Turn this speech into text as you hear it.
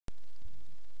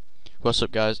What's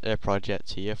up guys,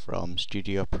 Ep1 here from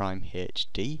Studio Prime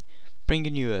HD,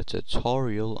 bringing you a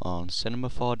tutorial on Cinema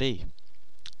 4D.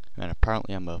 And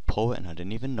apparently I'm a poet and I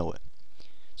didn't even know it.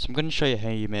 So I'm going to show you how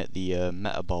you make the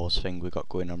Metaballs thing we got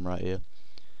going on right here.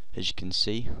 As you can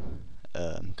see,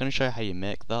 I'm going to show you how you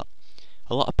make that.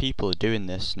 A lot of people are doing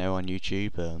this now on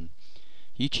YouTube.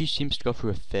 YouTube seems to go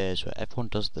through a phase where everyone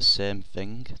does the same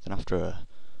thing, then after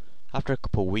a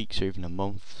couple of weeks or even a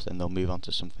month, then they'll move on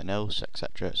to something else,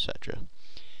 etc, etc.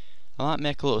 I might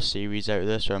make a little series out of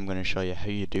this where I'm going to show you how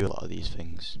you do a lot of these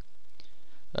things.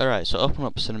 Alright, so open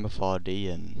up Cinema 4D,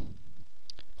 and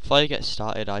before you get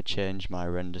started I change my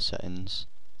render settings.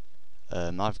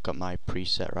 I've got my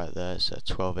preset right there, it's a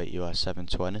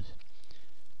 1280x720.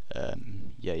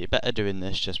 Yeah, you're better doing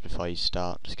this just before you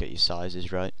start, just get your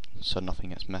sizes right, so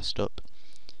nothing gets messed up,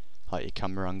 like your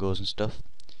camera angles and stuff.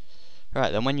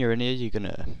 Right, then when you're in here, you're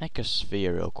gonna make a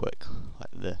sphere real quick,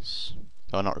 like this.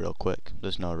 Well, not real quick,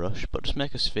 there's no rush, but just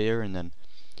make a sphere, and then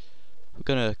we're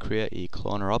gonna create a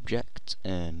cloner object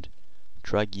and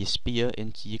drag your spear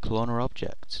into your cloner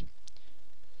object.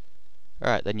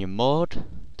 Alright, then your mode.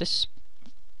 This,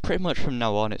 pretty much from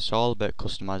now on, it's all about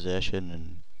customization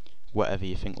and whatever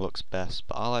you think looks best,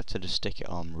 but I like to just stick it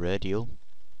on radial,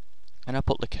 and I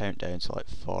put the count down to like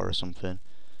 4 or something,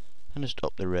 and just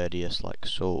up the radius like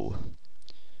so.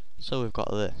 So we've got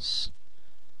this,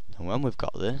 and when we've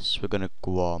got this, we're going to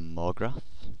go on more graph,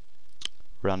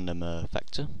 random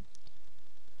vector,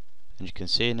 and you can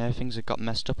see now things have got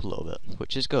messed up a little bit,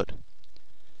 which is good.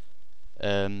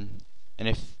 And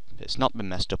if it's not been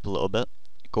messed up a little bit,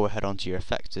 go ahead onto your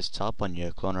effects tab on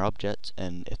your cloner object,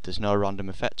 and if there's no random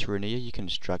effector in here, you can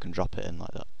just drag and drop it in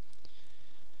like that.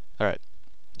 Alright,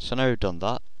 so now we've done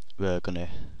that, we're going to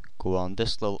go on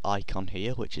this little icon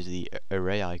here, which is the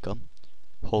array icon.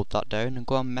 Hold that down and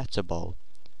go on Metaball.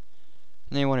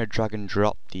 And then you want to drag and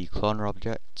drop the cloner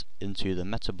object into the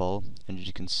Metaball, and as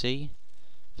you can see,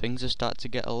 things are starting to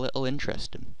get a little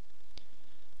interesting.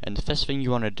 And the first thing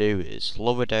you want to do is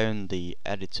lower down the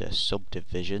editor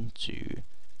subdivision to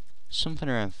something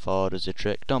around 4 as a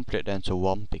trick. Don't put it down to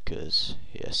 1 because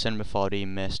Cinema 4D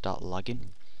may start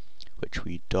lagging, which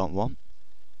we don't want.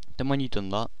 Then when you've done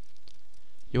that,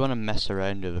 you want to mess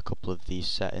around with a couple of these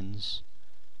settings.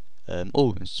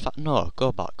 Oh, in fact, no,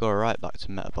 go right back to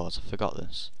Metaballs, I forgot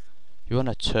this. You want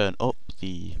to turn up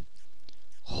the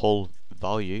hull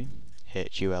value,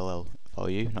 HULL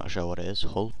value, not sure what it is,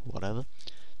 hull, whatever.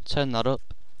 Turn that up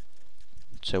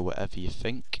to whatever you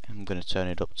think. I'm going to turn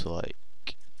it up to like,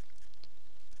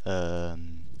 I'll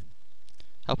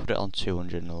put it on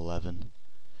 211,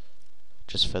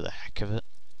 just for the heck of it.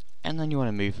 And then you want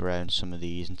to move around some of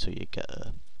these until you get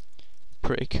a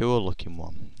pretty cool looking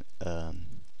one.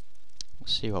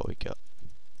 Let's see what we got.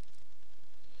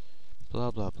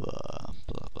 Blah blah blah,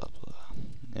 blah blah blah.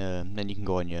 Then you can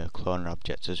go on your cloner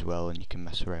object as well, and you can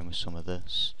mess around with some of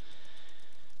this.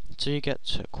 So you get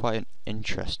to quite an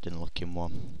interesting looking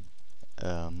one,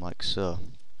 like so.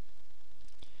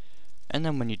 And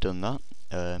then when you've done that,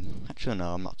 actually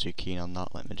no, I'm not too keen on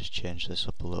that. Let me just change this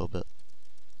up a little bit.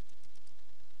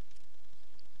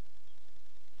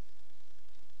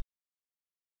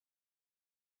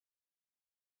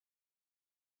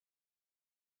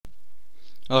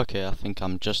 Okay, I think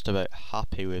I'm just about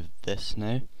happy with this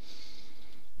now.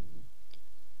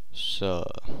 So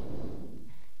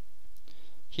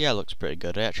yeah, it looks pretty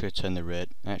good. I actually turned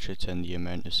the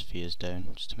amount of spheres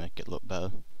down just to make it look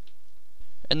better.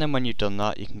 And then when you've done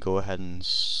that, you can go ahead and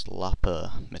slap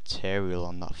a material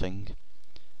on that thing.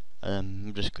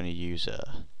 I'm just going to use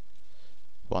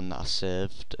one that I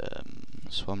saved.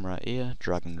 This one right here,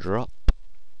 drag and drop.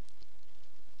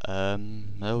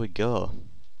 There we go.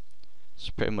 It's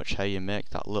pretty much how you make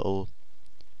that little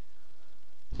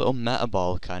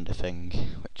metaball kind of thing,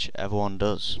 which everyone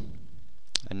does.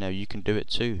 And now you can do it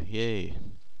too, yay!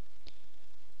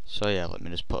 So yeah, let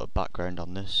me just put a background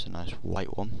on this, a nice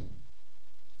white one.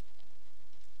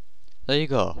 There you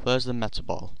go, there's the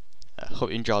Metaball. I hope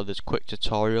you enjoyed this quick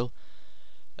tutorial.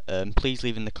 Please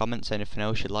leave in the comments anything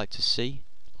else you'd like to see.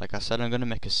 Like I said, I'm going to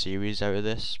make a series out of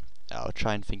this. I'll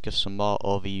try and think of some more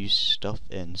overused stuff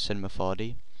in Cinema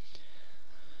 4D.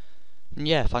 And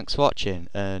yeah, thanks for watching.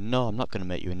 No, I'm not going to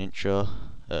make you an intro.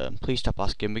 Please stop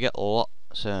asking. We get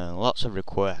lots and lots of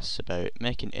requests about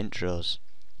making intros,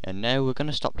 and now we're going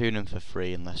to stop doing them for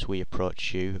free unless we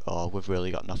approach you or we've really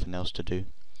got nothing else to do,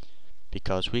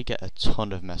 because we get a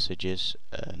ton of messages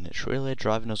and it's really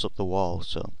driving us up the wall.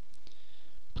 So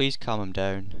please calm them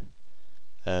down.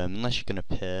 Unless you're going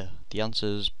to pay, the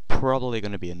answer's probably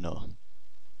going to be a no.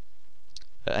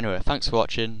 Anyway, thanks for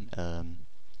watching.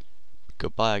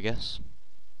 Goodbye, I guess.